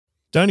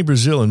Donnie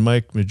Brazil and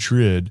Mike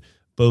Madrid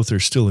both are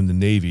still in the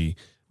Navy.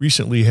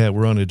 Recently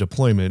were on a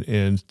deployment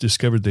and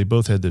discovered they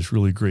both had this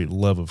really great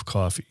love of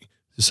coffee.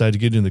 Decided to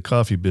get in the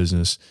coffee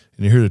business,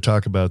 and they're here to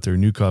talk about their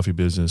new coffee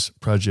business,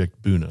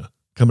 Project Buna.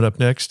 Coming up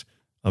next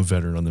on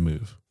Veteran on the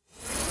Move.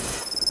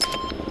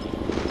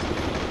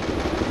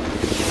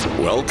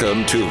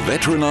 Welcome to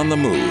Veteran on the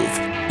Move.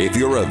 If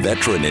you're a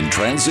veteran in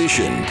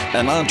transition,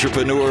 an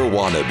entrepreneur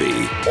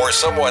wannabe, or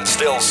someone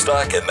still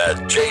stuck in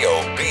that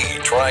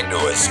JOB trying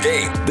to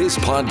escape, this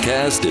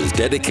podcast is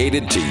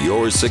dedicated to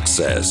your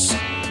success.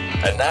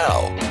 And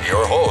now,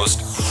 your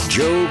host,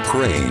 Joe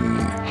Crane.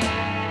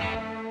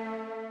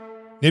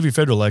 Navy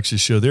Federal likes to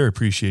show their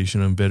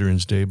appreciation on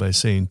Veterans Day by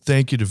saying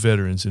thank you to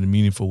veterans in a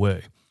meaningful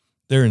way.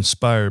 They're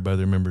inspired by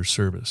their members'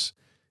 service.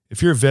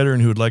 If you're a veteran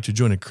who would like to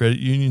join a credit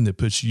union that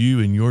puts you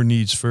and your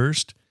needs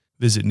first,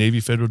 visit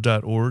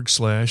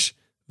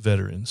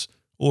NavyFederal.org/veterans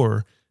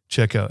or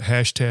check out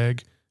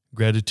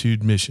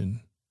 #GratitudeMission.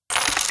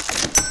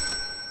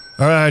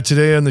 All right,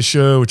 today on the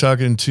show, we're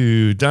talking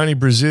to Donnie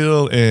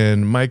Brazil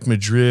and Mike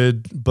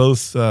Madrid,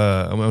 both,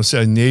 I'm going to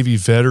say Navy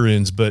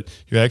veterans, but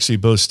you're actually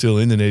both still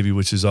in the Navy,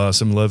 which is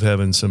awesome. Love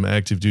having some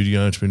active duty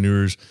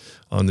entrepreneurs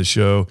on the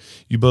show.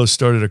 You both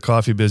started a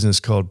coffee business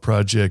called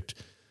Project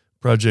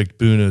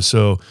Buna.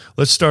 So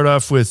let's start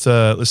off with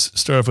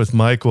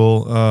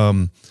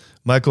Michael.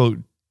 Michael,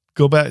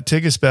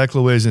 take us back a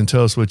little ways and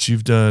tell us what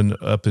you've done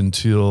up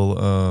until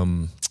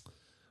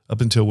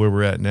where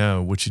we're at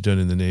now, what you've done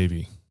in the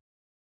Navy.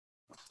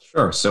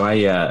 Sure. So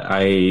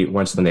I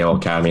went to the Naval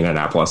Academy in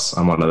Annapolis.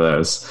 I'm one of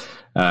those.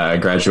 I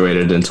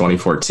graduated in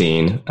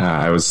 2014.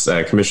 I was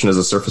commissioned as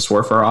a surface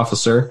warfare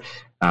officer.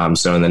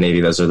 So in the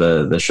Navy, those are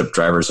the ship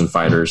drivers and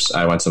fighters.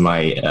 I went to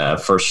my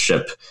first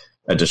ship,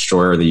 a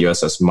destroyer, the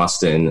USS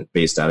Mustin,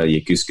 based out of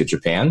Yokosuka,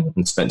 Japan,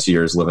 and spent 2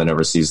 years living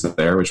overseas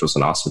there, which was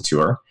an awesome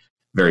tour.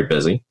 Very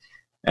busy.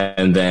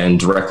 And then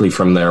directly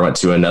from there, went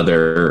to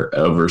another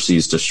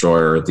overseas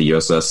destroyer, the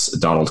USS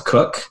Donald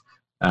Cook,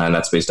 and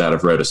that's based out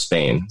of Rota,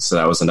 Spain. So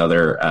that was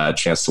another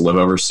chance to live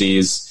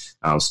overseas,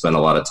 spend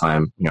a lot of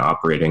time,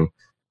 operating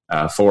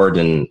forward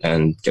and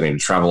getting to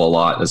travel a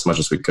lot as much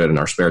as we could in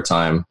our spare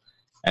time.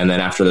 And then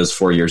after those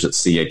 4 years at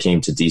sea, I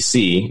came to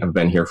DC. I've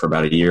been here for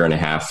about a year and a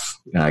half,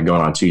 going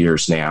on 2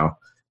 years now,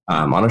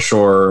 on a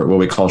shore, what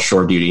we call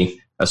shore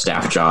duty, a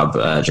staff job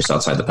just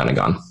outside the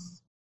Pentagon.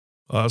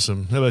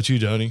 Awesome. How about you,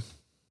 Donnie?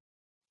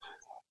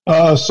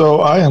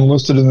 So I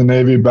enlisted in the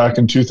Navy back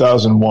in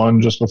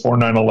 2001, just before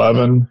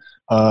 9/11.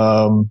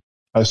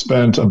 I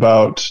spent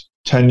about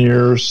 10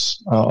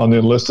 years on the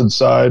enlisted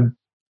side.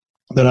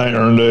 Then I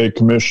earned a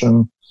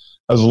commission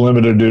as a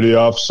limited duty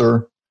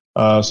officer.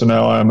 So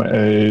now I'm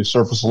a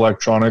surface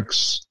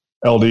electronics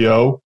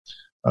LDO.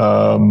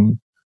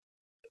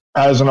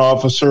 As an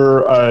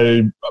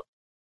officer,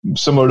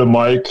 similar to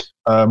Mike,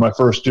 my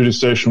first duty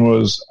station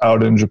was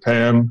out in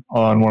Japan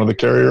on one of the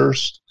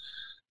carriers.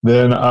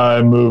 Then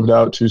I moved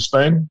out to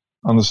Spain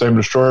on the same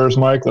destroyer as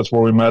Mike. That's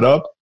where we met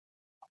up.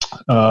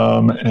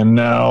 And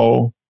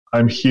now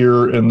I'm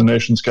here in the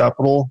nation's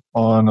capital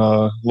on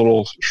a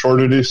little shore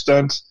duty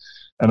stint,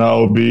 and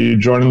I'll be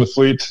joining the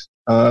fleet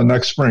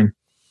next spring.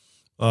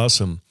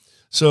 Awesome.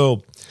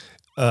 So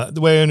the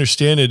way I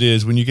understand it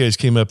is when you guys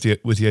came up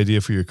with the idea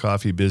for your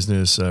coffee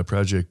business,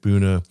 Project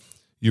Buna,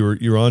 you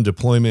were on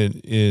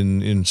deployment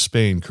in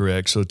Spain,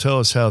 correct? So tell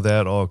us how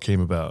that all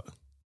came about.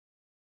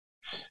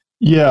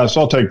 Yeah, so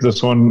I'll take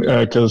this one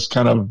because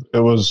it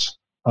was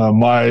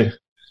my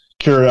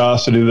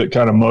curiosity that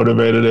kind of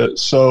motivated it.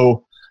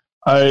 So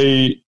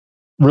I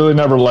really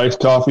never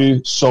liked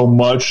coffee so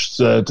much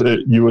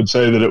that you would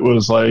say that it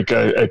was like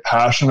a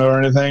passion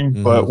or anything.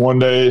 Mm-hmm. But one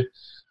day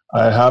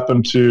I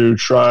happened to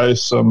try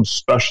some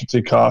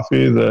specialty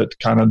coffee that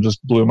kind of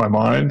just blew my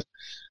mind,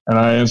 and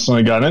I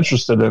instantly got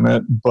interested in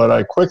it. But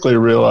I quickly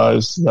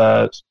realized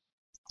that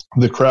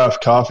the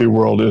craft coffee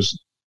world is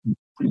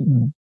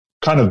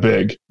kind of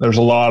big. There's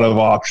a lot of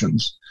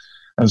options.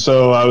 And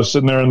so I was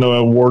sitting there in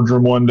the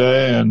wardroom one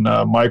day, and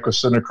Mike was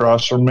sitting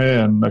across from me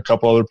and a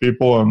couple other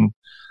people, and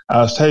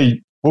asked,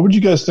 hey, what would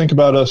you guys think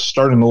about us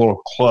starting a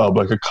little club,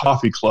 like a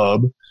coffee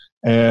club?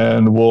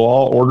 And we'll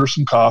all order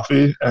some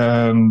coffee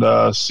and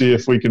see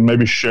if we can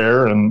maybe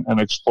share and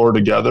explore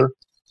together.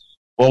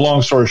 Well,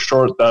 long story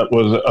short, that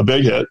was a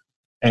big hit.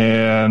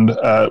 And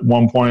at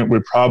one point, we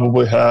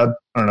probably had,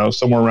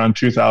 somewhere around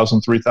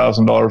 $2,000,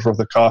 $3,000 worth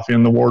of coffee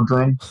in the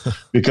wardroom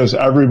because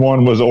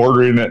everyone was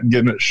ordering it and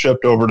getting it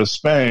shipped over to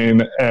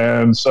Spain.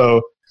 And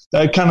so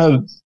that kind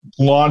of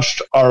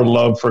launched our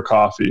love for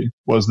coffee,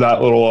 was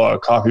that little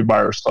coffee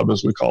buyers club,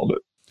 as we called it.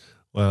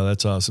 Wow,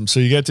 that's awesome.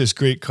 So you got this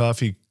great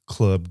coffee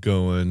club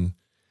going.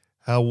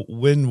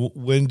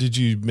 When did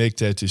you make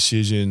that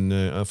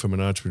decision from an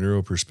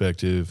entrepreneurial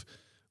perspective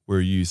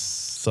where you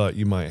thought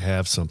you might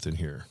have something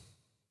here?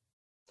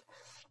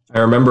 I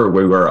remember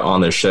we were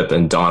on the ship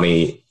and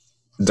Donnie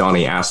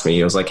asked me,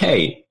 he was like,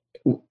 hey,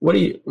 what are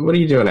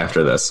you doing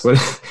after this? What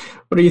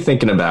are you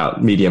thinking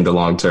about medium to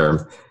long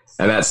term?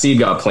 And that seed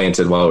got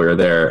planted while we were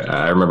there.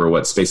 I remember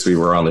what space we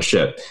were on the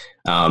ship.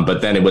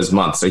 But then it was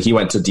months. So he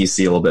went to DC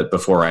a little bit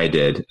before I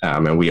did.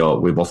 And we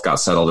both got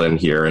settled in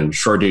here, and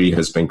shore duty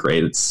has been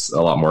great. It's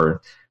a lot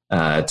more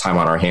time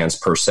on our hands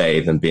per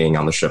se than being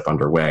on the ship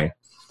underway.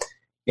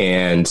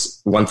 And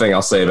one thing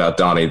I'll say about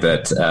Donnie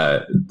that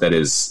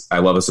I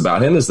love this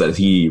about him is that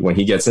when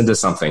he gets into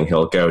something,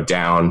 he'll go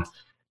down,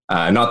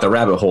 not the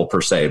rabbit hole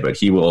per se, but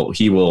he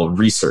will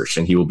research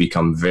and he will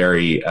become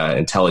very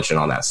intelligent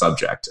on that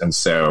subject. And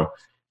so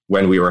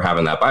when we were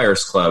having that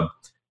buyers club,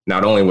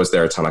 not only was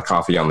there a ton of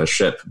coffee on the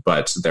ship,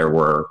 but there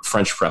were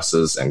French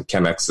presses and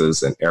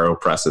Chemexes and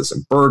AeroPresses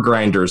and burr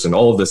grinders and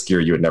all of this gear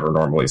you would never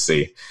normally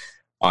see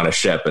on a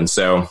ship. And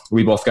so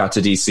we both got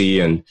to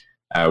DC, and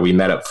we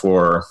met up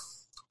for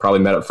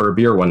a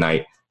beer one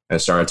night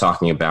and started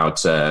talking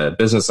about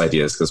business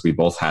ideas, because we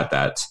both had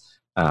that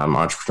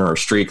entrepreneur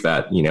streak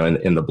that,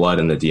 in the blood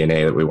and the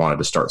DNA, that we wanted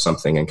to start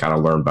something and kind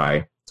of learn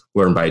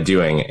by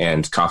doing.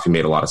 And coffee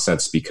made a lot of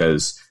sense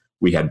because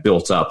we had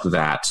built up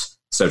that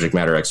subject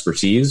matter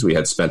expertise. We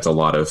had spent a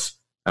lot of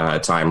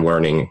time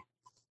learning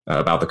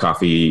about the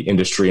coffee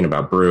industry and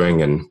about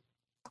brewing. And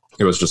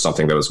it was just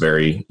something that was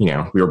very,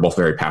 we were both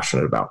very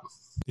passionate about.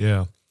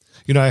 Yeah.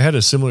 I had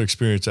a similar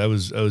experience. I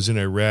was in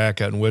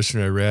Iraq, out in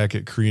Western Iraq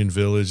at Korean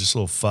Village, this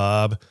little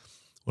fob.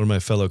 One of my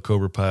fellow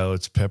Cobra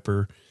pilots,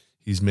 Pepper,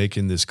 he's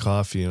making this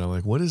coffee. And I'm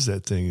like, what is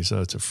that thing? He said,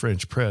 it's a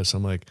French press.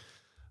 I'm like,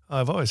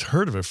 I've always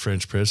heard of a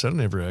French press. I've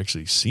never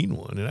actually seen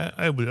one. And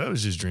I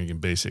was just drinking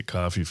basic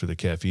coffee for the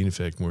caffeine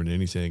effect more than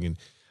anything. And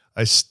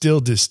I still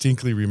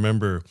distinctly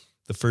remember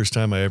the first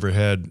time I ever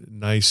had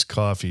nice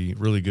coffee,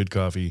 really good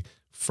coffee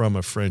from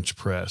a French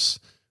press.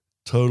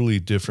 Totally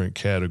different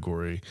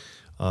category.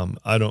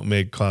 I don't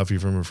make coffee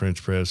from a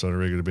French press on a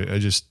regular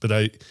basis. But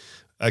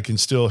I can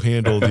still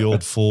handle the old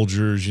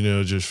Folgers,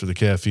 just for the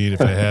caffeine if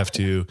I have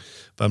to.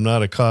 But I'm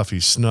not a coffee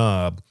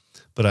snob.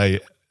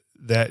 But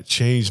that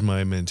changed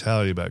my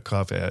mentality about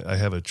coffee. I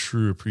have a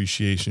true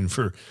appreciation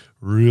for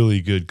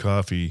really good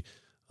coffee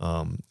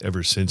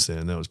ever since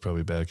then. That was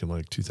probably back in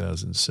like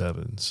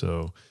 2007.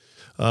 So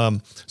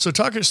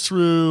talk us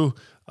through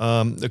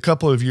a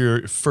couple of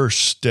your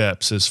first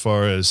steps as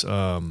far as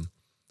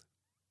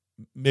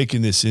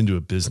making this into a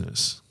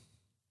business.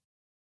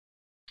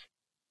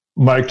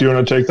 Mike, do you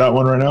want to take that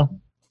one right now?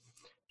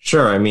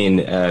 Sure. I mean,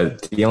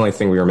 the only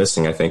thing we were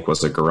missing, I think,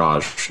 was a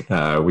garage.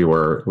 We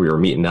were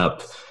meeting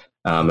up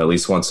at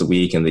least once a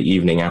week in the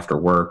evening after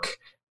work,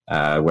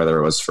 whether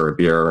it was for a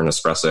beer or an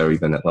espresso,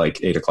 even at like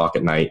 8:00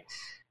 at night.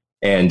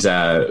 And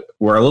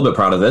we're a little bit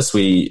proud of this.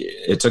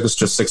 It took us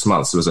just 6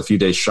 months. It was a few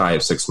days shy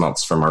of 6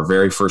 months from our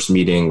very first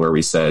meeting where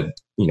we said,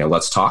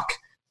 let's talk,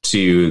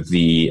 to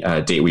the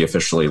date we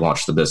officially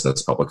launched the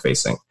business public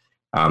facing.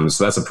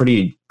 So that's a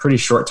pretty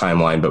short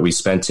timeline, but we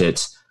spent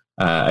it,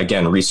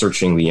 again,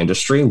 researching the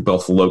industry,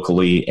 both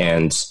locally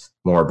and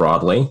more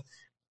broadly.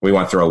 We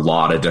went through a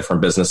lot of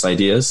different business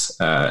ideas.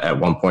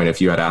 At one point,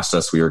 if you had asked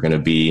us, we were going to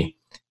be,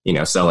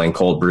 selling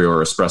cold brew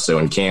or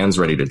espresso in cans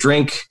ready to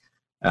drink.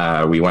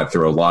 We went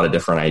through a lot of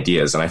different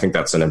ideas. And I think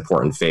that's an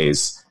important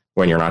phase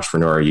when you're an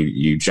entrepreneur.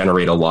 You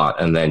generate a lot,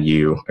 and then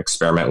you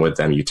experiment with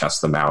them, you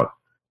test them out.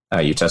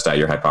 You test out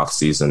your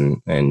hypotheses,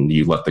 and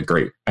you let the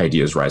great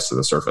ideas rise to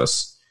the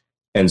surface.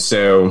 And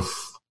so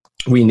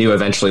we knew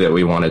eventually that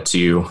we wanted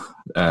to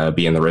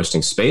be in the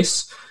roasting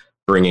space,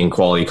 bringing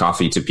quality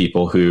coffee to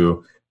people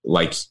who,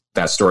 like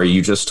that story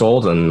you just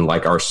told, and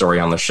like our story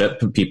on the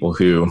ship, people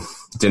who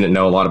didn't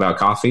know a lot about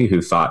coffee,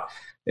 who thought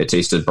it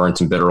tasted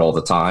burnt and bitter all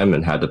the time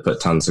and had to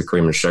put tons of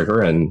cream and sugar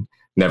and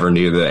never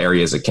knew the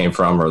areas it came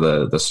from or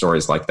the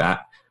stories like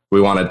that. We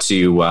wanted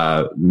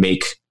to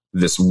make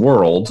this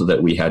world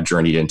that we had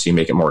journeyed into,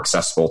 make it more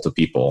accessible to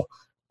people.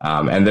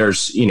 And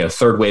there's,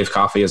 third wave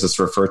coffee, as it's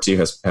referred to,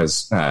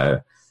 has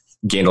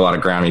gained a lot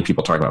of ground. I mean,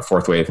 people talk about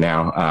fourth wave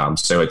now.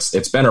 So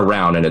it's been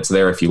around and it's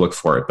there if you look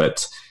for it.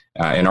 But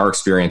in our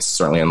experience,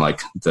 certainly in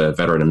like the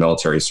veteran and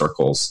military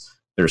circles,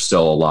 there's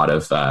still a lot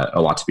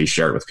to be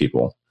shared with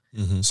people.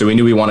 Mm-hmm. So we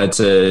knew we wanted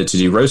to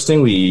do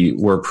roasting. We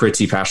were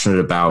pretty passionate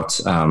about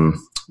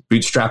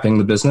bootstrapping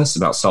the business,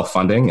 about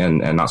self-funding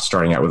and not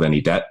starting out with any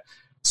debt.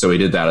 So we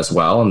did that as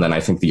well. And then I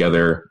think the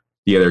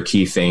other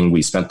key thing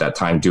we spent that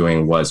time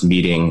doing was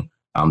meeting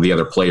the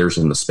other players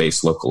in the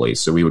space locally.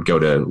 So we would go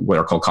to what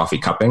are called coffee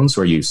cuppings,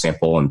 where you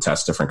sample and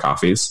test different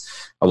coffees.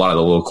 A lot of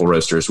the local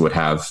roasters would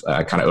have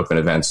kind of open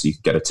events. You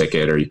could get a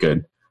ticket, or you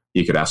could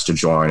ask to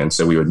join. And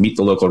so we would meet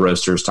the local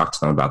roasters, talk to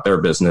them about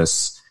their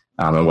business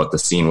and what the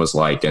scene was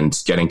like,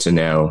 and getting to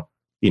know,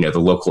 the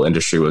local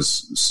industry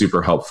was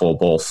super helpful,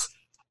 both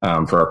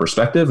for our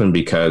perspective and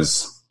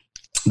because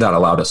that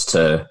allowed us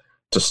to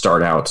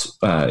start out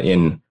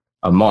in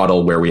a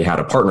model where we had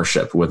a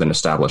partnership with an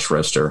established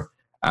roaster.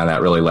 And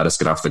that really let us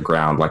get off the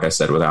ground, like I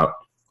said, without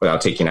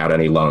taking out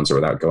any loans or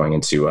without going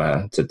into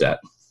to debt.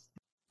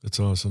 That's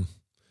awesome.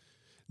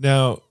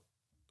 Now,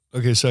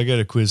 okay, so I got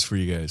a quiz for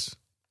you guys.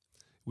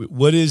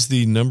 What is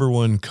the number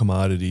one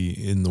commodity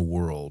in the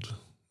world?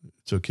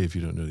 It's okay if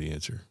you don't know the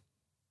answer.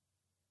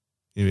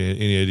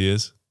 Any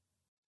ideas?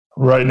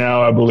 Right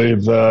now, I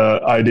believe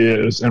the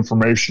idea is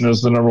information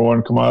is the number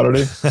one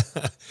commodity.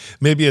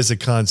 Maybe as a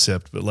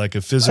concept, but like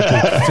a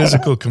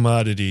physical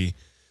commodity,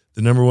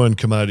 the number one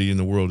commodity in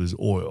the world is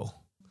oil.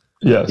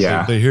 Yes.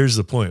 Yeah. But here's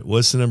the point.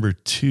 What's the number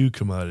two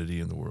commodity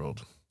in the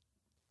world?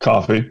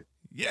 Coffee.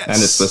 Yes. And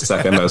it's the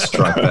second most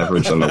drunk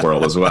beverage in the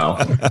world as well.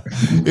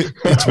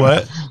 It's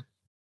what?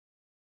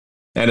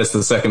 And it's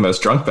the second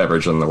most drunk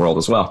beverage in the world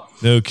as well.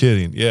 No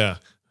kidding. Yeah.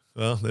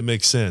 Well, that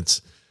makes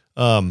sense.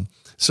 A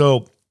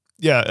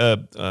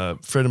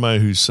friend of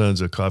mine whose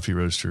son's a coffee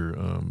roaster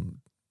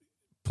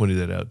pointed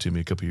that out to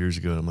me a couple of years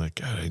ago. And I'm like,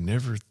 God, I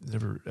never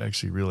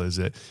actually realized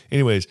that.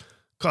 Anyways,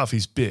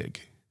 coffee's big,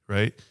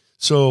 right?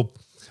 So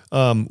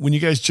when you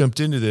guys jumped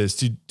into this,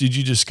 did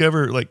you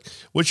discover, like,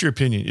 what's your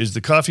opinion? Is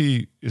the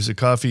coffee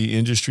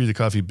industry, the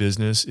coffee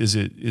business, is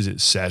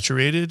it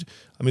saturated?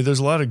 I mean, there's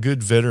a lot of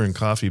good veteran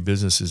coffee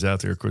businesses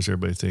out there. Of course,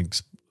 everybody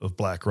thinks of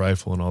Black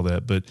Rifle and all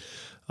that, but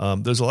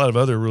there's a lot of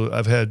other,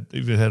 I've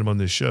even had them on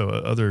this show,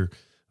 other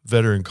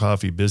veteran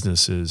coffee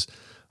businesses.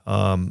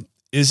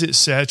 Is it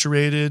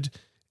saturated?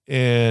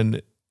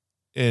 And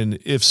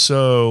if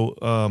so,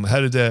 how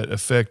did that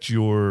affect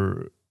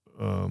your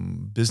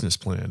business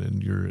plan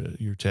and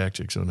your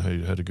tactics on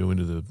how to go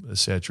into a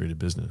saturated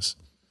business?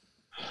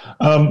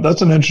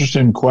 That's an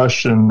interesting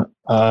question.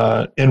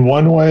 In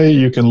one way,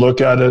 you can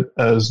look at it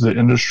as the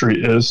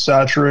industry is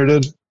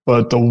saturated,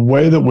 but the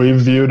way that we've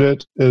viewed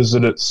it is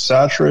that it's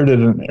saturated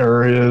in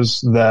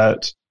areas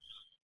that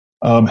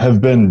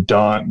have been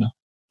done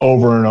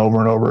over and over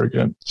and over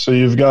again. So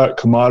you've got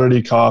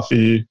commodity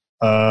coffee.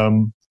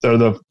 They're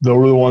the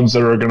ones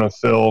that are going to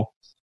fill,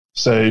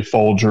 say,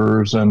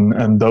 Folgers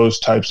and those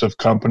types of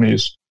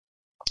companies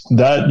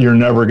that you're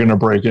never going to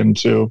break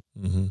into.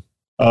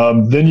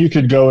 Mm-hmm. Then you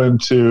could go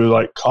into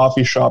like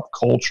coffee shop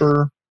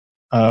culture.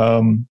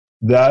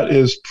 That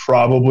is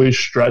probably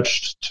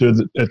stretched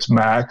to its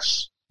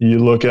max. You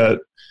look at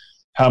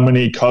how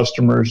many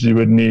customers you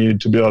would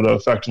need to be able to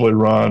effectively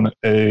run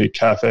a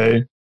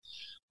cafe.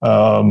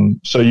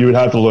 So you would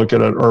have to look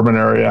at an urban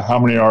area. How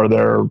many are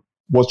there?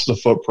 What's the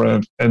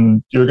footprint?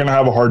 And you're going to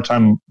have a hard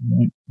time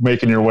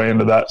making your way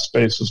into that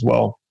space as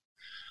well.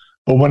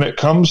 But when it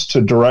comes to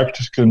direct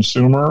to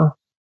consumer,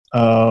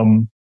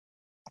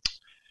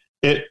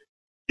 it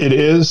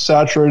is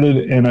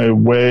saturated in a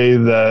way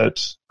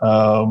that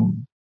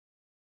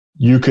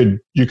you could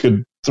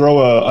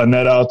throw a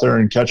net out there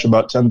and catch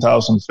about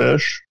 10,000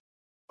 fish,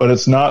 but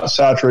it's not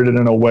saturated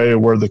in a way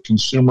where the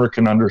consumer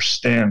can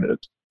understand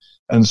it.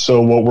 And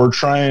so what we're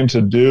trying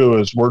to do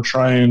is we're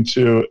trying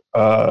to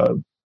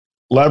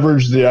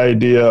leverage the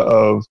idea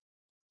of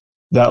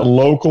that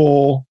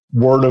local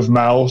word of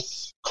mouth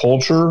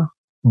culture,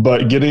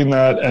 but getting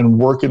that and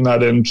working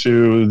that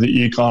into the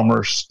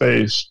e-commerce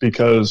space,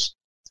 because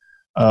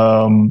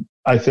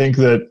I think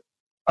that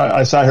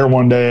I sat here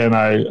one day and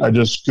I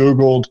just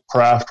Googled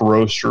craft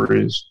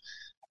roasteries,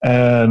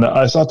 and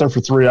I sat there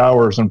for 3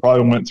 hours and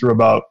probably went through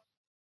about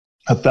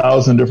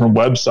 1,000 different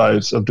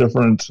websites of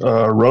different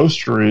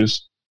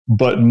roasteries,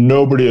 but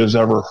nobody has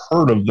ever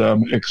heard of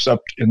them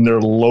except in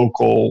their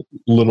local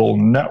little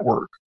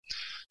network.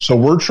 So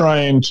we're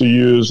trying to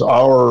use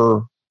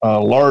our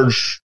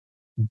large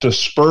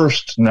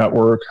dispersed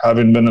network,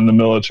 having been in the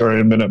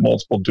military and been at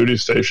multiple duty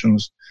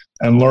stations,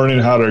 and learning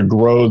how to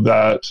grow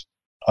that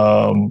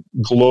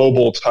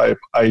global type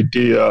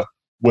idea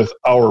with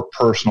our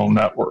personal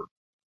network.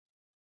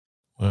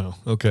 Wow.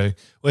 Okay.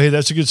 Well, hey,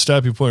 that's a good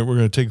stopping point. We're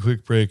going to take a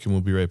quick break and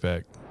we'll be right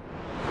back.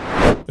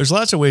 There's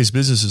lots of ways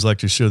businesses like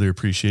to show their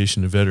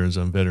appreciation to veterans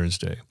on Veterans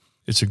Day.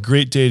 It's a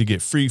great day to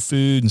get free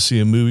food and see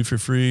a movie for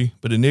free,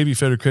 but at Navy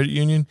Federal Credit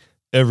Union,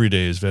 every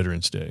day is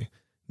Veterans Day.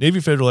 Navy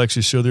Federal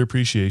actually show their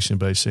appreciation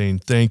by saying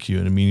thank you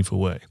in a meaningful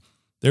way.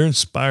 They're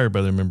inspired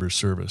by their members'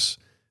 service.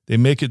 They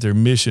make it their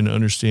mission to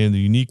understand the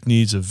unique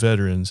needs of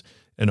veterans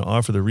and to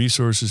offer the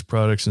resources,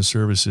 products, and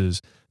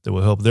services that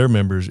will help their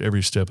members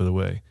every step of the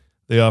way.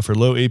 They offer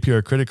low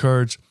APR credit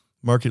cards,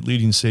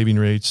 market-leading saving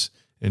rates,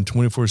 and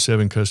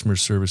 24/7 customer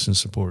service and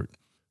support.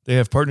 They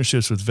have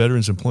partnerships with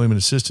Veterans Employment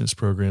Assistance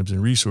Programs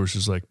and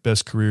resources like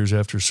Best Careers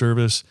After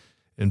Service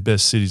and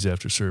Best Cities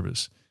After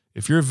Service.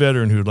 If you're a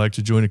veteran who would like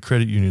to join a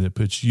credit union that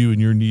puts you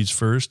and your needs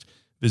first,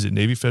 visit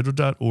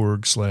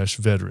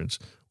NavyFederal.org/veterans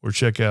or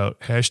check out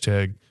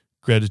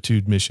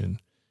 #GratitudeMission.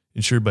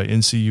 Insured by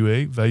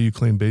NCUA, value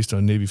claim based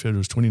on Navy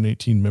Federal's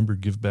 2019 member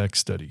give back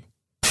study.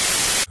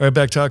 All right,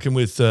 back talking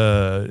with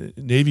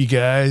Navy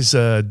guys,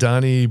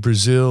 Donnie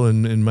Brazil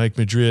and Mike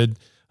Madrid.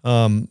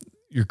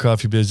 Your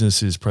coffee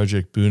business is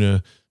Project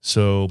Buna.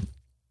 So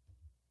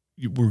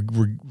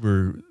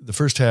we're the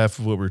first half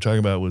of what we were talking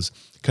about was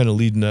kind of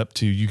leading up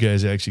to you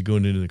guys actually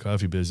going into the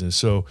coffee business.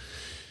 So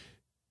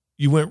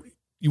you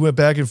went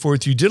back and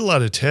forth. You did a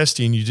lot of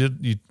testing.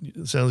 It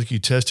sounds like you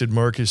tested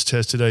markets,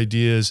 tested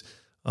ideas,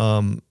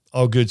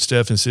 all good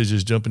stuff, instead of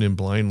just jumping in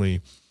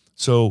blindly.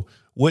 So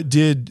what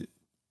did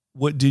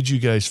you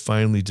guys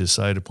finally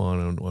decide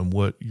upon on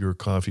what your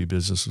coffee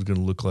business was going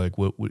to look like,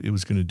 what it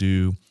was going to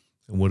do,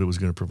 and what it was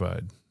going to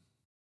provide?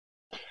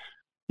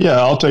 Yeah,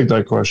 I'll take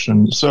that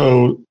question.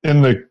 So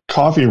in the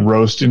coffee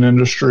roasting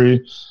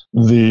industry,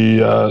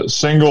 the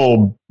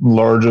single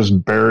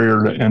largest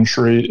barrier to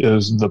entry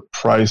is the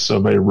price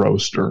of a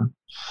roaster.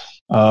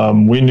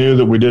 We knew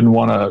that we didn't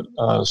want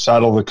to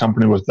saddle the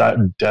company with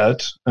that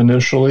debt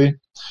initially.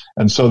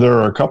 And so there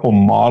are a couple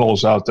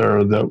models out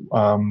there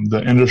that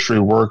the industry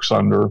works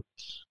under.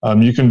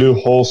 You can do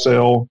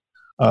wholesale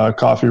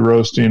coffee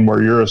roasting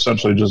where you're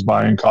essentially just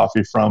buying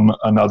coffee from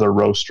another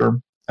roaster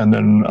and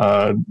then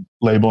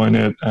labeling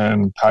it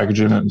and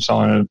packaging it and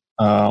selling it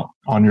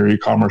on your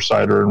e-commerce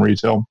site or in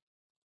retail.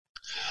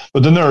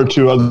 But then there are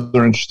two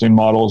other interesting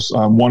models.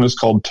 One is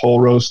called toll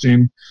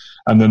roasting,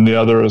 and then the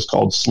other is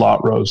called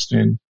slot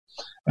roasting.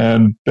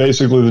 And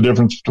basically the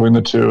difference between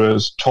the two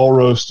is toll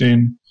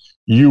roasting,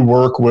 you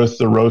work with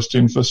the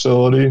roasting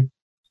facility,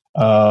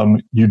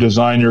 you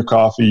design your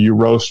coffee, you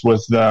roast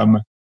with them,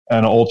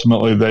 and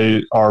ultimately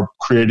they are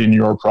creating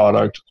your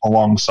product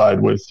alongside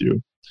with you.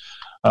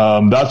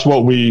 That's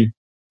what we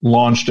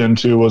launched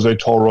into, was a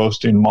toll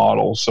roasting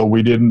model. So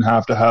we didn't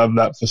have to have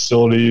that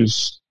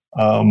facilities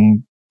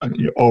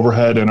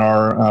overhead in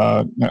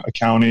our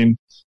accounting.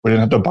 We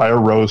didn't have to buy a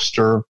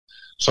roaster.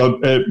 So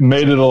it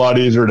made it a lot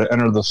easier to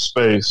enter the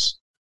space.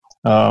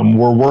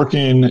 We're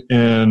working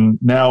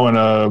now in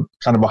a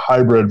kind of a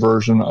hybrid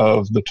version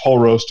of the toll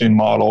roasting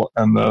model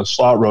and the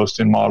slot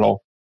roasting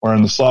model, where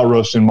in the slot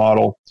roasting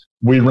model,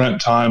 we rent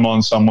time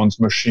on someone's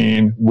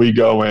machine. We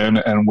go in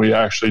and we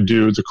actually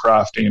do the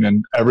crafting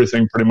and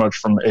everything pretty much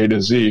from A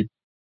to Z.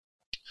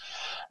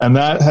 And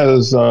that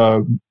has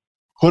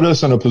put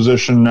us in a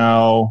position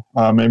now,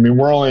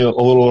 we're only a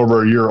little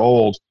over a year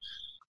old,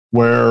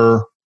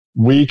 where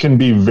we can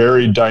be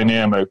very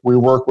dynamic. We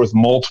work with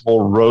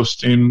multiple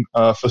roasting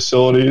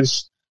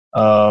facilities.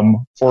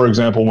 For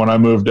example, when I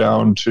move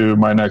down to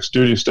my next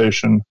duty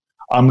station,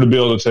 I'm going to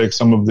be able to take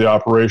some of the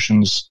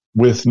operations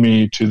with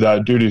me to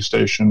that duty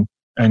station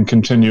and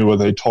continue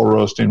with a toll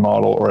roasting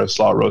model or a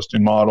slot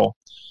roasting model.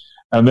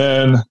 And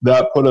then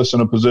that put us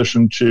in a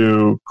position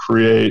to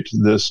create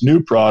this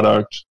new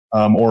product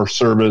or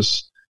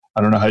service,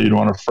 I don't know how you'd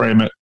want to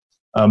frame it,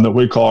 that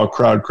we call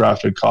crowd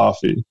crafted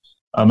coffee.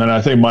 And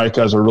I think Mike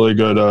has a really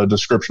good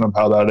description of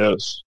how that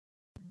is.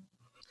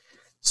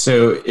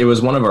 So it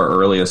was one of our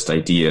earliest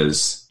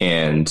ideas.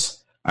 And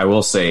I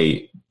will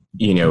say,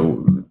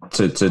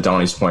 to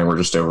Donnie's point, we're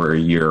just over a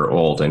year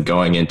old, and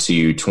going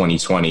into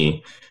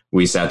 2020,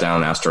 we sat down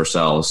and asked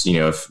ourselves,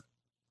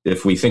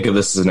 if we think of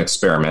this as an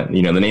experiment,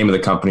 the name of the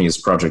company is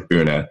Project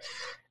Buna.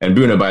 And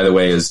Buna, by the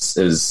way,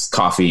 is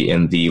coffee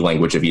in the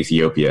language of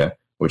Ethiopia,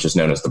 which is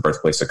known as the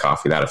birthplace of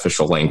coffee. That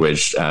official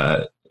language,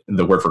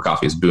 the word for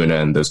coffee is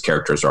Buna, and those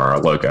characters are our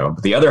logo.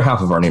 But the other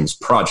half of our name is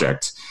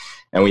Project.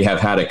 And we have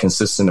had a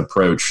consistent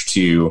approach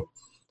to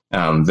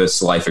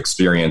this life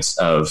experience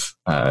of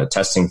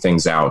testing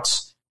things out,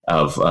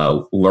 of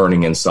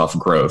learning and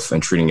self-growth,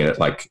 and treating it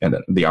like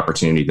the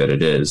opportunity that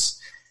it is.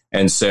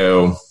 And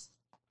so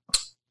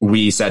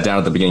we sat down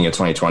at the beginning of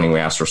 2020, we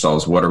asked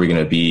ourselves, what are we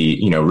going to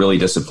be, really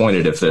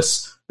disappointed if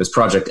this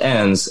project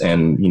ends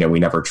and, we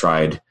never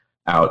tried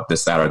out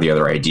this, that, or the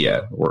other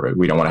idea, or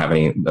we don't want to have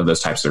any of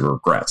those types of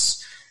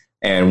regrets.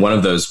 And one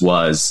of those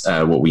was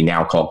what we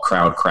now call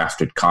crowd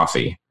crafted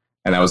coffee.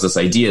 And that was this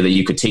idea that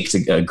you could take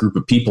a group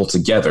of people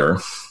together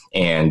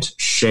and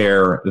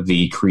share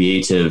the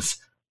creative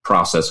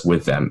process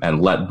with them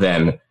and let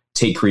them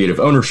take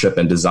creative ownership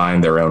and design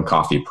their own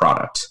coffee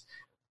product.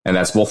 And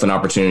that's both an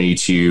opportunity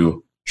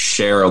to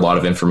share a lot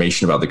of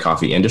information about the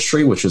coffee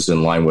industry, which is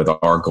in line with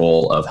our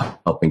goal of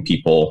helping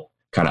people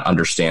kind of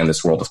understand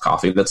this world of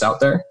coffee that's out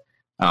there.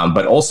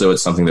 But also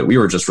it's something that we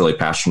were just really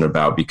passionate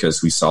about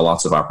because we saw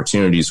lots of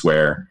opportunities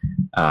where,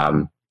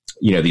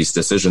 these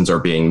decisions are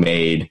being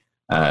made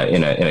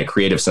in a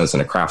creative sense,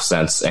 in a craft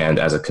sense. And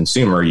as a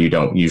consumer, you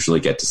don't usually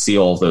get to see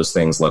all those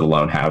things, let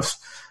alone have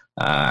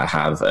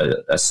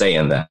a say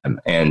in them.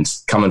 And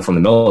coming from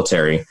the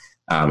military,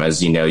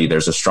 as you know,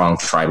 there's a strong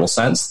tribal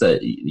sense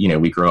that,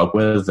 we grew up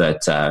with,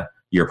 that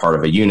you're part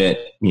of a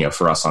unit,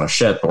 for us on a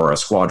ship or a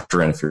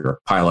squadron if you're a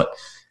pilot.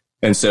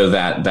 And so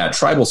that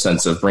tribal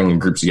sense of bringing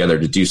groups together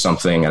to do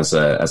something as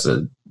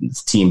a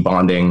team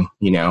bonding,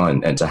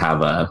 and to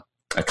have a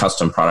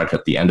custom product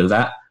at the end of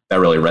that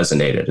really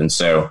resonated. And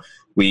so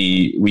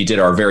we did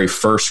our very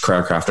first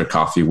crowd crafted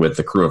coffee with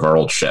the crew of our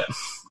old ship,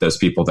 those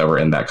people that were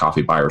in that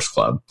coffee buyers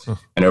club.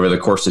 And over the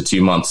course of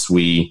 2 months,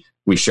 we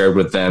shared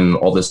with them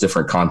all this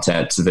different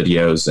content,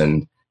 videos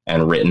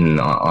and written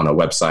on a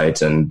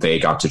website, and they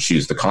got to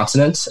choose the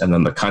continent and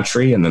then the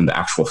country and then the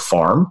actual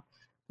farm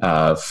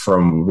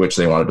from which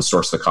they wanted to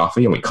source the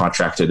coffee. And we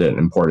contracted it and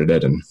imported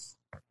it. And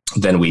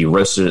then we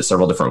roasted it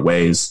several different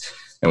ways,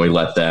 and we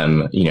let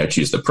them,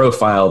 choose the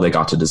profile. They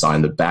got to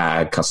design the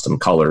bag, custom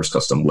colors,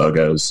 custom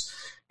logos.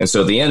 And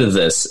so at the end of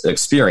this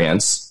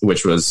experience,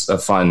 which was a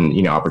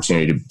fun,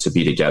 opportunity to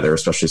be together,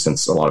 especially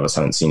since a lot of us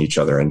hadn't seen each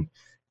other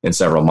in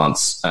several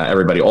months,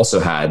 everybody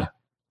also had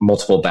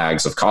multiple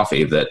bags of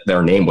coffee that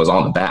their name was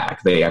on the bag.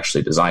 They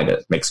actually designed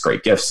it. Makes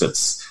great gifts.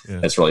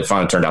 It's really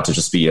fun. It turned out to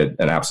just be an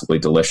absolutely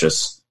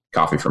delicious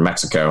coffee from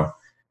Mexico.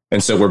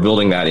 And so we're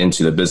building that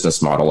into the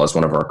business model as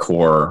one of our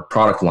core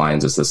product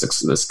lines, is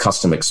this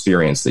custom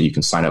experience that you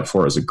can sign up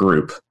for as a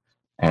group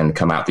and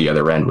come out the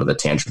other end with a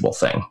tangible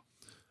thing.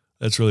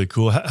 That's really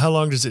cool. How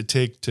long does it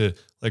take to,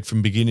 like,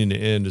 from beginning to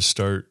end,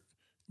 to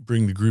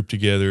bring the group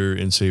together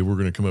and say, we're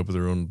going to come up with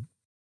our own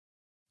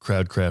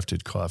crowd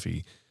crafted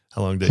coffee?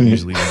 How long does that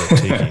usually end up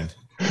taking?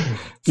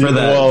 for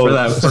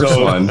that first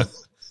one.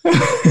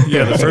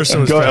 Yeah, the first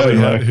one was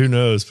probably, who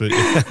knows, but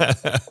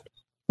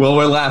well,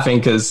 we're laughing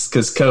because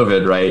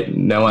COVID, right?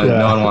 No one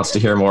wants to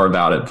hear more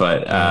about it.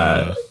 But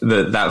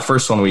that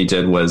first one we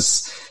did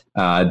was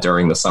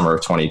during the summer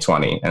of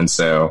 2020. And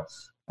so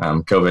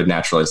COVID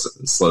naturally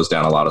slows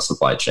down a lot of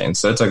supply chain.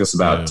 So it took us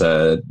about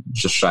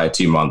just shy of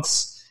 2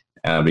 months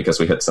because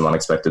we hit some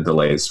unexpected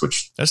delays,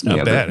 which that's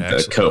not bad.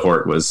 The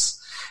cohort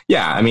was,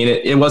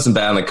 it wasn't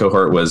bad. And the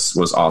cohort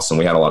was awesome.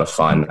 We had a lot of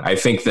fun. I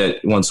think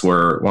that once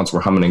we're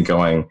humming and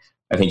going,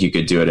 I think you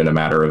could do it in a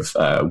matter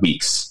of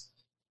weeks.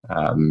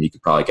 You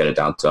could probably get it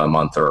down to a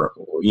month, or,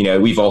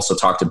 we've also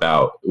talked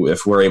about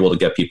if we're able to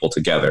get people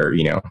together,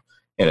 in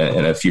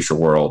a future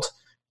world,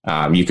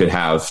 you could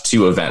have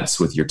 2 events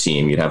with your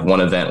team. You'd have one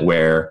event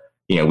where,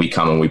 we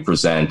come and we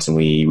present and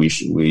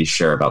we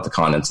share about the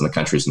continents and the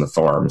countries and the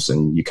farms,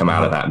 and you come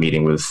out of that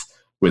meeting with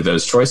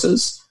those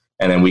choices.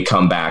 And then we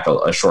come back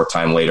a short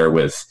time later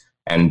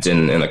and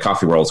in the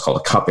coffee world, it's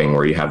called a cupping,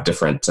 where you have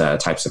different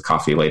types of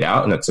coffee laid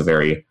out. And it's a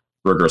very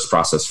rigorous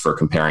process for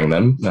comparing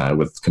them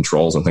with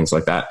controls and things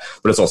like that.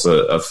 But it's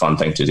also a fun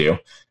thing to do.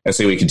 And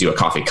so we could do a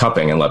coffee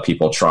cupping and let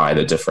people try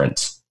the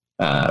different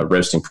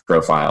roasting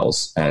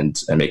profiles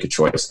and make a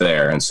choice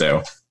there. And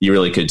so you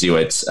really could do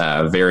it in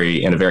a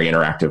very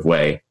interactive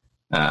way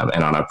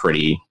and on a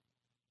pretty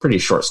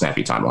short,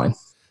 snappy timeline.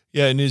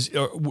 Yeah. And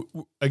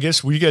I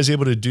guess, were you guys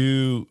able to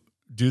do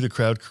the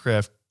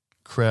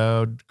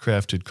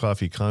crowd-crafted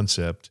coffee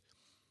concept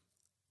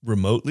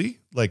remotely?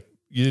 Like,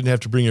 you didn't have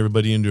to bring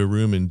everybody into a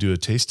room and do a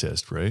taste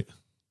test, right?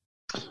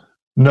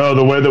 No,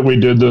 the way that we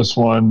did this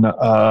one,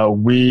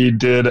 we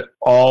did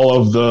all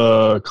of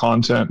the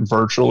content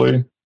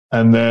virtually.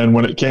 And then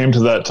when it came to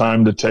that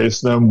time to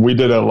taste them, we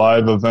did a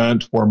live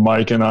event where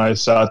Mike and I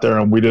sat there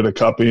and we did a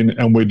cupping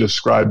and we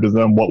described to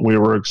them what we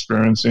were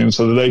experiencing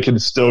so that they could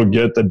still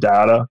get the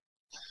data.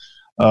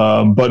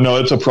 But no,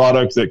 it's a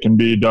product that can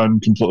be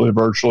done completely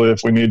virtually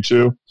if we need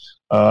to,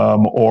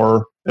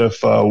 or if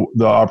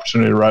the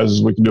opportunity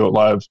arises, we can do it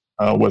live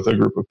with a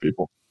group of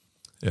people.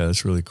 Yeah,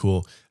 that's really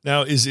cool.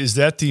 Now, is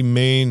that the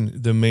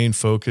main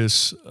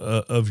focus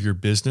of your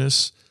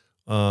business?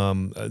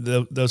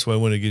 That's what I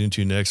want to get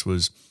into next,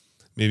 was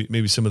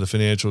maybe some of the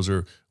financials,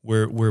 or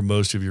where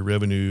most of your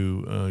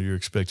revenue you're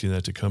expecting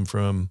that to come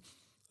from.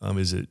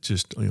 Is it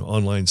just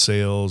online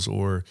sales,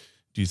 or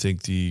do you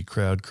think the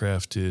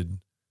crowd-crafted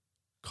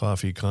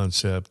coffee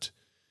concept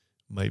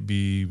might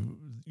be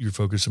your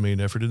focus and main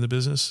effort in the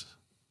business?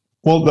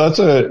 Well, that's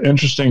an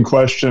interesting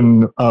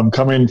question,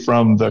 coming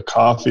from the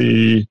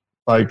coffee,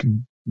 like,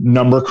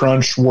 number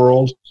crunch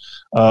world.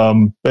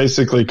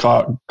 Basically,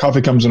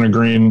 coffee comes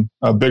in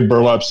a big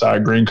burlap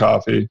sack, green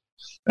coffee,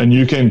 and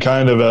you can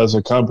kind of, as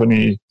a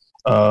company,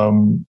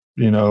 do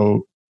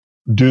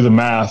the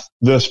math.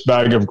 This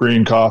bag of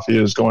green coffee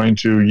is going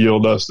to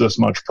yield us this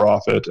much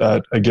profit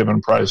at a given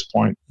price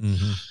point.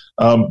 Mm-hmm.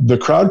 The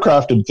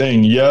crowd-crafted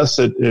thing, yes,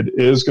 it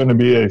is going to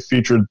be a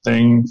featured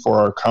thing for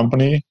our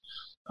company,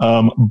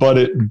 but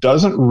it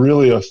doesn't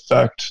really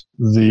affect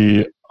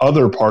the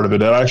other part of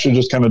it. It actually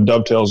just kind of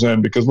dovetails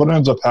in, because what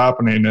ends up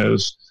happening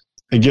is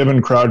a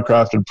given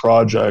crowd-crafted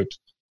project,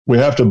 we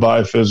have to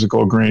buy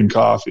physical green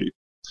coffee.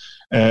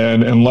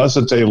 And unless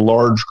it's a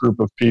large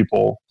group of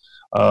people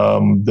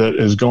that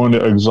is going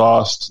to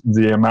exhaust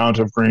the amount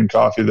of green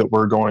coffee that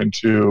we're going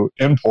to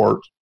import,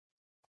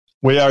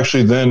 we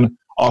actually then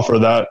offer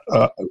that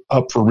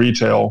up for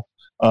retail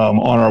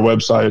on our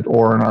website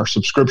or in our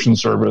subscription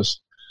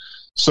service.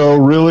 So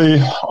really,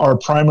 our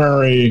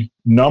primary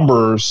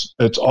numbers,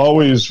 it's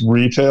always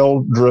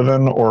retail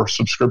driven or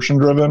subscription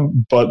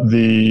driven, but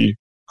the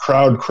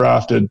crowd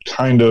crafted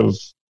kind of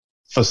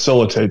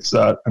facilitates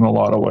that in a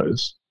lot of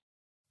ways.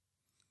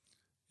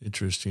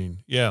 Interesting.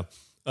 Yeah.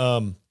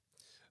 I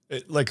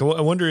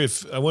wonder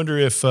if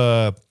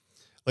like,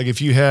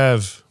 if you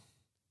have,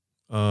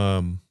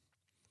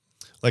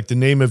 like, the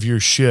name of your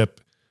ship,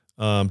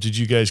 did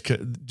you guys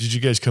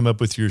come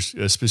up with your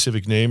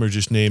specific name, or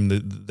just name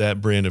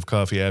that brand of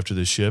coffee after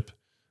the ship?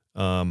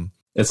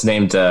 It's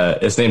named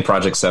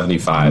Project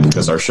 75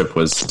 because our ship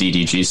was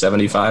DDG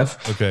 75.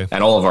 Okay.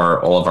 And all of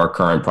our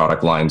current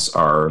product lines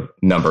are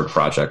numbered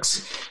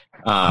projects.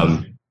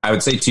 I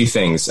would say 2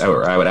 things,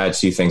 or I would add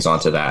 2 things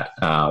onto that.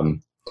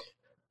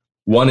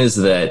 One is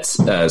that,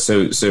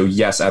 so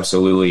yes,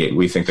 absolutely.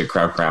 We think that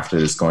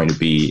crowd-crafted is going to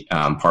be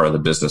part of the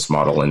business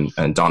model,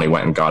 and Donnie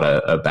went and got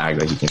a bag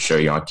that he can show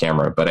you on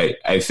camera. But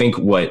I think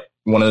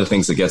one of the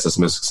things that gets us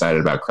most excited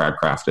about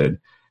crowd-crafted,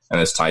 and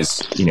this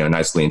ties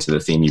nicely into the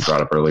theme you brought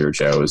up earlier,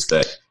 Joe, is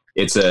that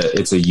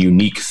it's a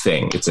unique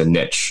thing. It's a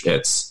niche.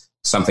 It's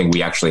something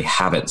we actually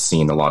haven't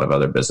seen a lot of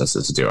other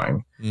businesses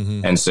doing.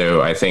 Mm-hmm. And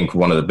so I think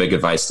one of the big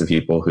advice to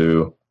people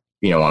who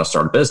want to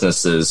start a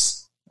business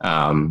is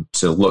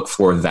to look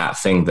for that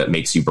thing that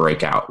makes you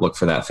break out, look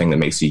for that thing that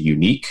makes you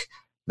unique,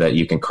 that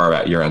you can carve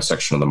out your own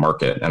section of the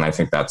market. And I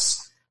think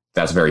that's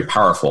very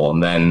powerful.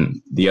 And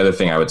then the other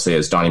thing I would say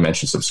is Donnie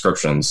mentioned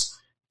subscriptions.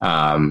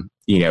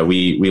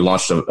 We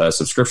launched a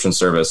subscription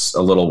service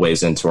a little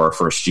ways into our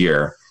first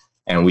year,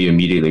 and we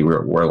immediately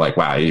were like,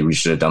 wow, we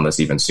should have done this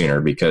even sooner,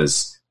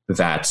 because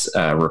that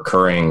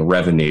recurring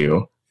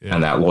revenue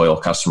and that loyal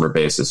customer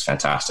base is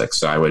fantastic.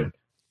 So I would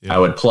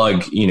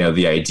plug,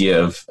 the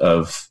idea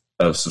of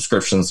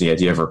subscriptions, the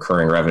idea of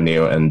recurring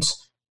revenue, and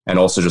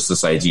also just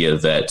this idea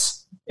that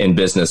in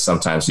business,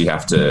 sometimes you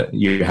have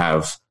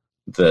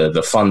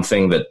the fun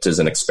thing that is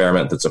an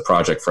experiment, that's a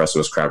project. For us, it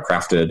was Crowd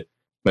Crafted.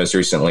 Most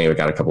recently, we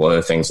got a couple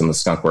other things in the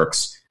skunk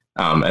works.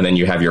 And then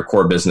you have your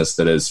core business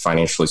that is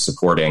financially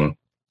supporting,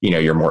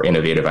 your more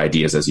innovative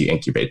ideas as you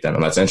incubate them.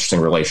 And that's an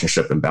interesting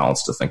relationship and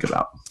balance to think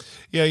about.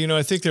 Yeah.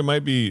 I think there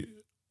might be,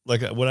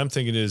 like, what I'm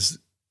thinking is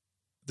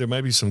there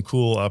might be some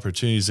cool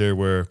opportunities there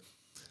where,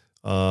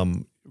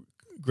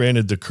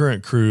 granted, the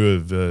current crew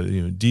of,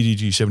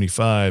 DDG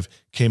 75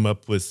 came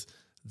up with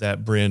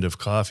that brand of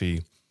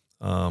coffee,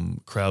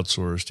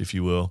 crowdsourced, if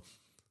you will,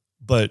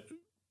 but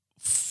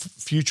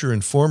future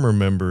and former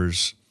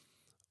members,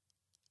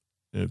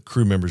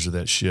 crew members of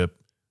that ship,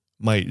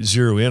 might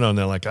zero in on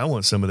that. Like, I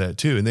want some of that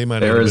too. And they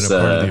might have been a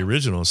part of the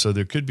original. So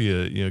there could be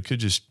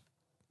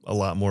a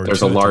lot more.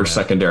 There's a large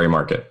secondary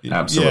market.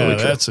 Absolutely.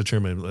 Yeah, that's a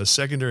term, a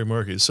secondary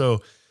market.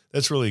 So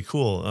that's really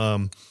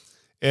cool.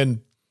 And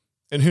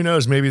who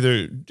knows, maybe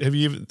there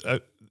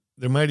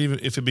might even,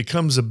 if it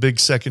becomes a big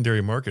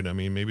secondary market, I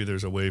mean, maybe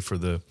there's a way for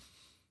the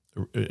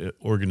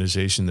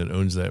organization that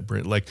owns that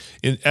brand. Like,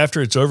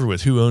 after it's over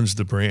with, who owns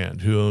the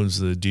brand? Who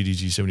owns the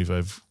DDG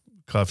 75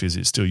 coffee? Is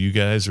it still you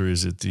guys, or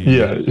is it the?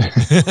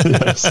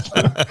 Yes.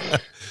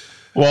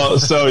 Well,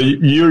 so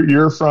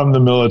you're from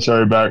the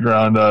military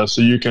background,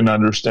 so you can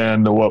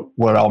understand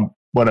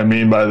what I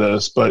mean by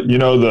this. But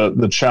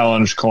the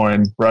challenge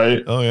coin,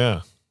 right? Oh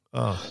yeah.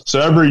 Oh. So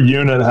every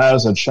unit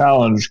has a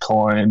challenge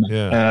coin,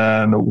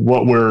 and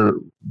the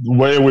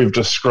way we've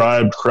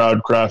described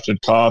Crowd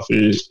Crafted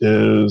coffee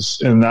is,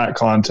 in that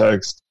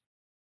context,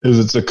 is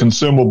it's a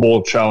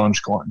consumable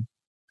challenge coin.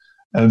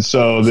 And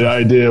so the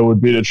idea would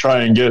be to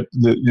try and get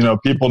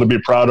people to be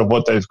proud of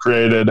what they've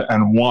created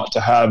and want to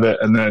have it,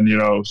 and then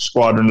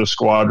squadron to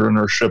squadron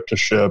or ship to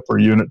ship or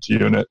unit to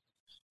unit.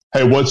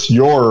 Hey, what's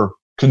your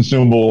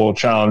consumable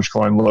challenge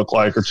coin look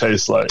like or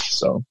taste like?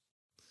 So.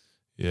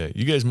 Yeah,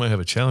 you guys might have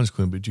a challenge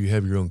coin, but do you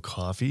have your own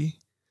coffee?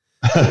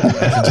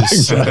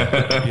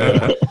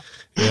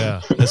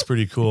 Yeah, that's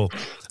pretty cool.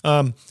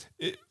 Can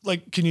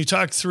you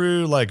talk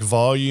through like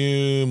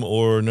volume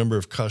or number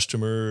of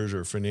customers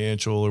or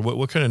financial, or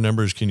what kind of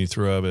numbers can you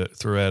throw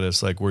at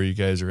us, like where you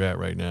guys are at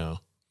right now?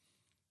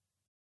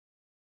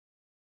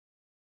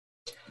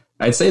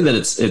 I'd say that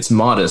it's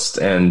modest,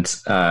 and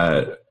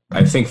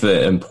I think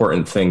the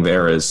important thing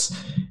there is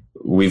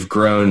we've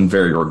grown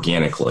very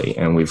organically,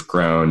 and we've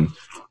grown.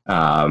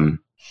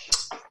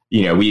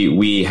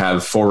 We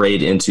have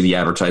forayed into the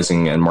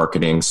advertising and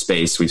marketing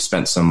space. We've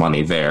spent some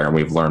money there, and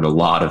we've learned a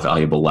lot of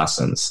valuable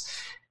lessons.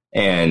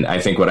 And I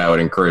think what I would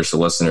encourage the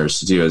listeners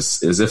to do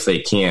is if they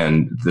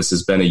can, this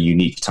has been a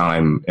unique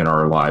time in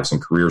our lives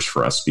and careers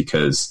for us,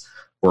 because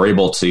we're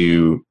able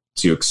to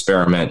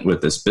experiment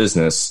with this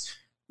business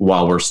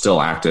while we're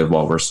still active,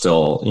 while we're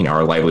still,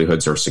 our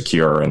livelihoods are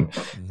secure.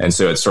 And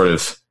so it's sort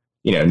of,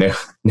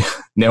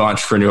 no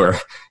entrepreneur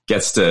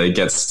gets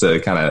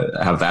to kind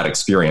of have that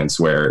experience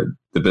where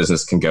the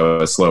business can go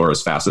as slow or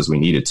as fast as we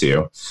need it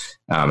to.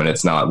 And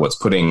it's not what's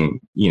putting,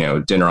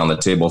 dinner on the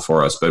table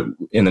for us. But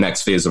in the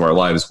next phase of our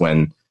lives,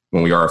 when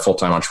we are a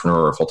full-time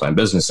entrepreneur or a full-time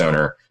business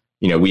owner,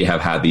 we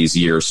have had these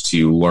years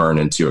to learn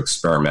and to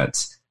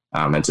experiment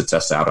and to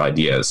test out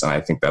ideas. And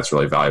I think that's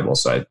really valuable.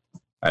 So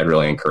I'd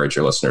really encourage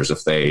your listeners,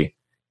 if they,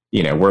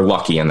 we're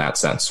lucky in that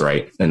sense,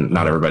 right? And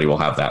not everybody will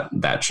have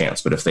that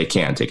chance, but if they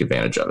can, take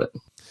advantage of it.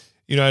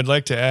 I'd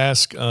like to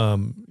ask,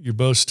 you're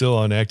both still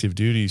on active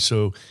duty.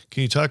 So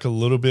can you talk a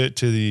little bit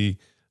to the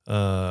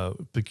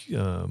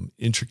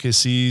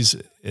intricacies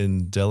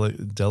and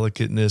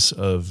delicateness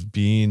of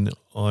being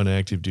on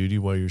active duty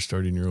while you're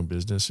starting your own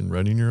business and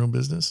running your own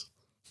business?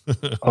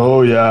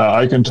 Oh yeah,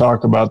 I can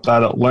talk about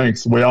that at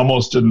length. We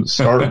almost didn't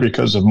start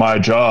because of my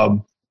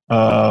job.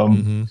 So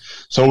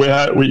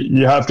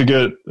you have to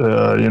get,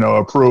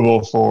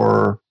 approval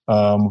for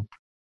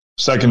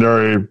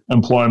secondary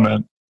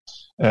employment.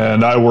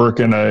 And I work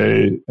in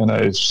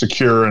a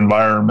secure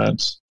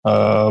environment.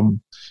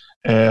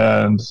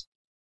 And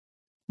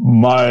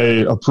my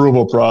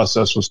approval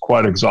process was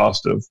quite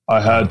exhaustive. I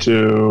had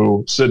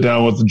to sit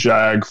down with the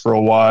JAG for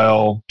a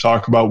while,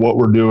 talk about what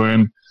we're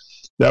doing.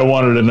 They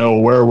wanted to know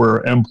where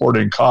we're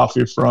importing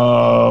coffee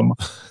from,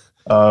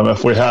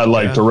 if we had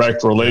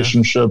direct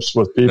relationships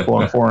with people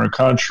in foreign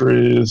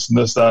countries, and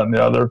this, that, and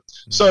the other.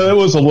 So it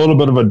was a little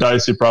bit of a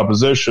dicey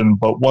proposition,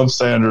 but once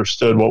they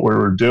understood what we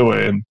were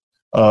doing,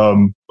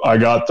 I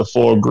got the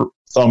full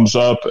thumbs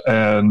up,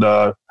 and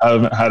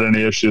haven't had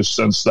any issues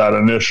since that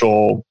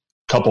initial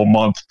couple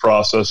month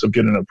process of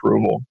getting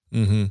approval.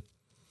 Mm-hmm.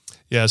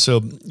 Yeah.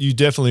 So you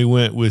definitely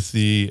went with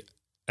the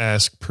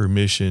ask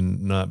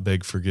permission, not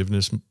beg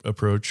forgiveness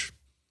approach.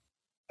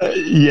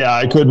 Yeah,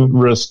 I couldn't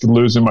risk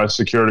losing my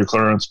security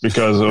clearance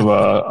because of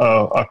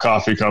a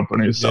coffee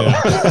company. So,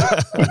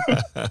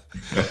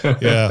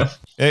 yeah.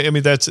 I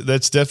mean, that's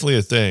definitely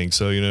a thing.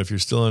 So, if you're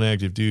still on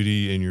active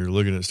duty and you're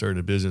looking at starting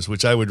a business,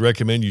 which I would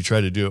recommend you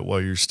try to do it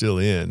while you're still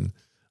in,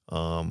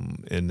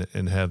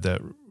 and have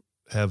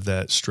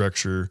that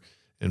structure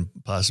and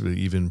possibly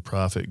even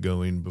profit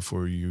going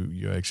before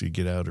you actually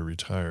get out or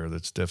retire.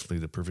 That's definitely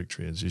the perfect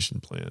transition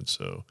plan.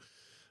 So,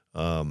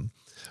 all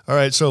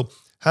right. So,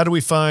 How do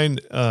we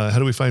find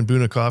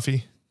Buna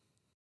Coffee?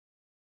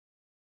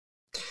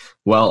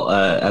 Well,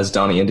 as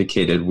Donnie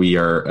indicated, we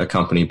are a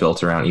company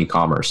built around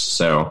e-commerce.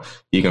 So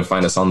you can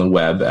find us on the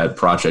web at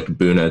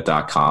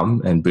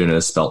projectbuna.com, and Buna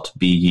is spelled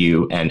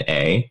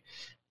B-U-N-A.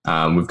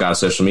 We've got a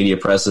social media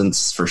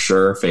presence for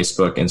sure,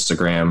 Facebook,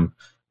 Instagram,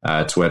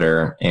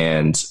 Twitter,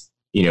 and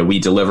we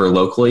deliver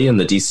locally in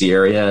the DC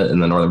area, in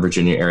the Northern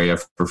Virginia area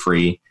for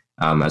free,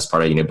 as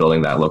part of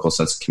building that local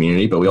sense of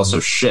community. But we also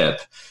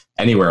ship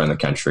anywhere in the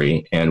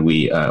country, and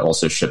we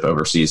also ship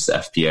overseas to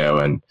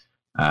FPO and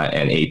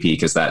AP,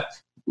 because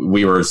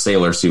we were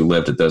sailors who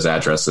lived at those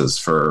addresses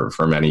for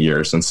many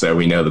years, and so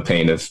we know the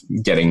pain of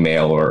getting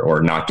mail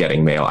or not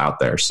getting mail out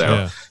there.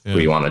 So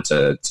we wanted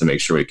to make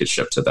sure we could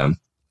ship to them.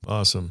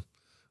 Awesome.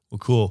 Well,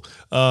 cool.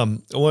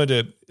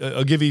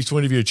 I'll give each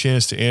one of you a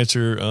chance to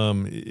answer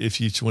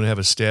if you want to have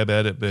a stab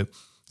at it. But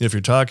if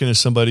you're talking to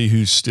somebody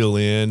who's still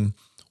in,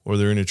 or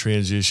they're in a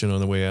transition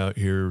on the way out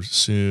here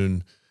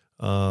soon,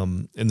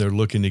 and they're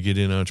looking to get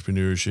in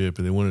entrepreneurship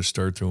and they want to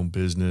start their own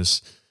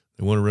business,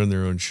 they want to run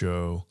their own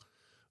show,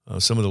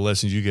 some of the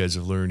lessons you guys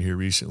have learned here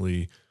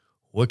recently,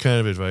 what kind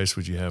of advice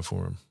would you have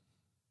for them?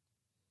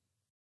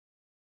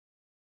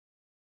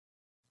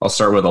 I'll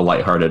start with a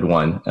lighthearted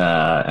one,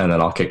 and then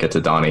I'll kick it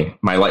to Donnie.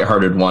 My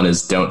lighthearted one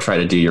is don't try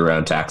to do your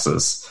own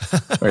taxes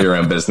or your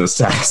own business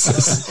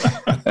taxes.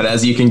 And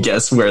as you can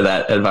guess where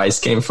that advice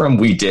came from,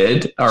 we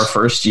did our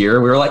first year.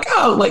 We were like,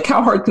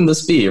 how hard can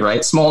this be,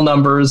 right? Small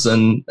numbers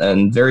and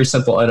very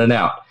simple in and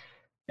out.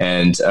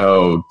 And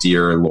oh,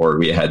 dear Lord,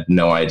 we had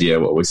no idea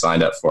what we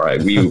signed up for.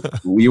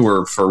 We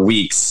were for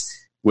weeks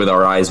with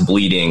our eyes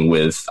bleeding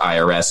with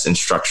IRS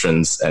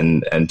instructions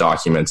and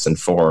documents and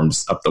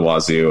forms up the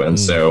wazoo. And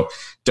so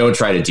don't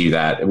try to do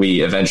that.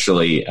 We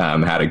eventually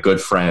had a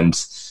good friend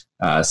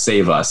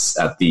save us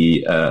at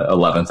the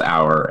 11th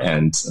hour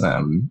and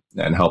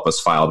help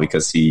us file,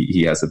 because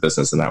he has a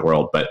business in that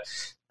world. But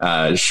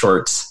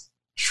short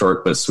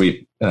but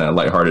sweet,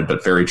 lighthearted,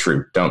 but very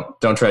true. Don't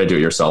try to do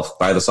it yourself.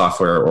 Buy the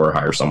software or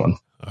hire someone.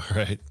 All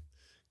right.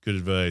 Good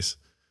advice.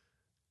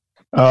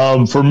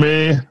 For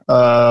me,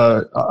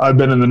 I've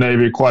been in the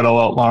Navy quite a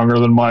lot longer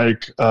than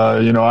Mike.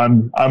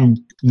 I'm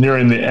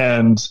nearing the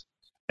end,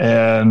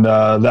 and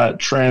that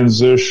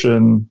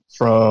transition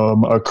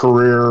from a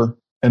career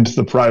into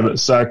the private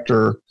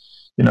sector,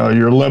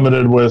 you're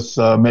limited with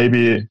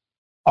maybe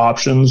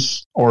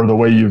options or the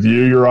way you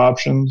view your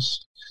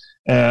options.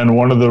 And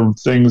one of the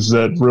things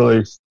that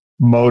really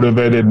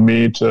motivated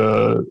me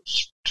to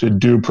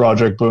do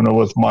Project Buna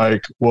with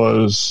Mike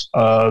was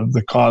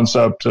the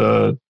concept,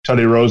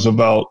 Teddy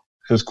Roosevelt,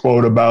 his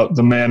quote about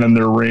the man in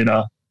the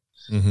arena.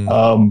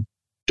 Mm-hmm.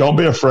 Don't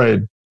be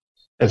afraid.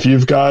 If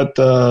you've got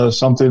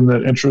something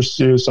that interests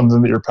you,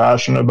 something that you're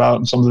passionate about,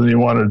 and something that you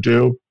want to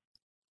do,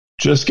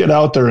 just get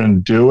out there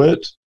and do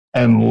it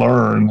and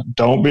learn.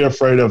 Don't be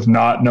afraid of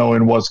not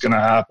knowing what's going to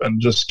happen.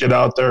 Just get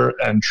out there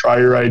and try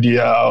your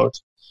idea out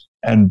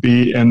and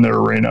be in the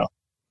arena.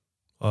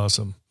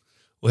 Awesome.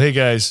 Well, hey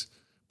guys,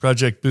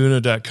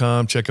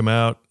 projectbuna.com. Check them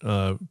out.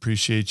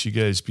 Appreciate you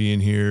guys being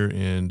here,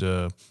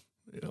 and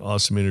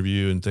awesome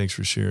interview. And thanks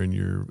for sharing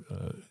your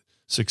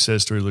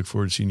success story. Look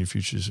forward to seeing your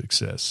future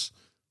success.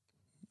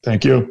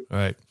 Thank you. All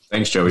right.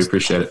 Thanks, Joe. We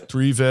appreciate it.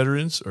 3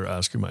 veterans or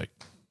Oscar Mike.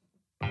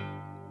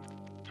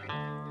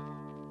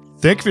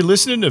 Thank you for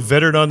listening to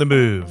Veteran on the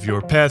Move,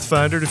 your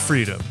pathfinder to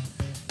freedom.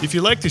 If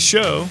you like the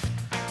show,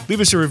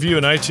 leave us a review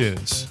on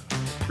iTunes.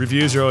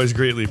 Reviews are always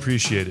greatly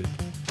appreciated.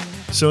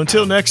 So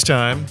until next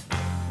time,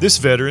 this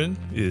veteran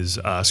is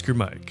Oscar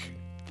Mike.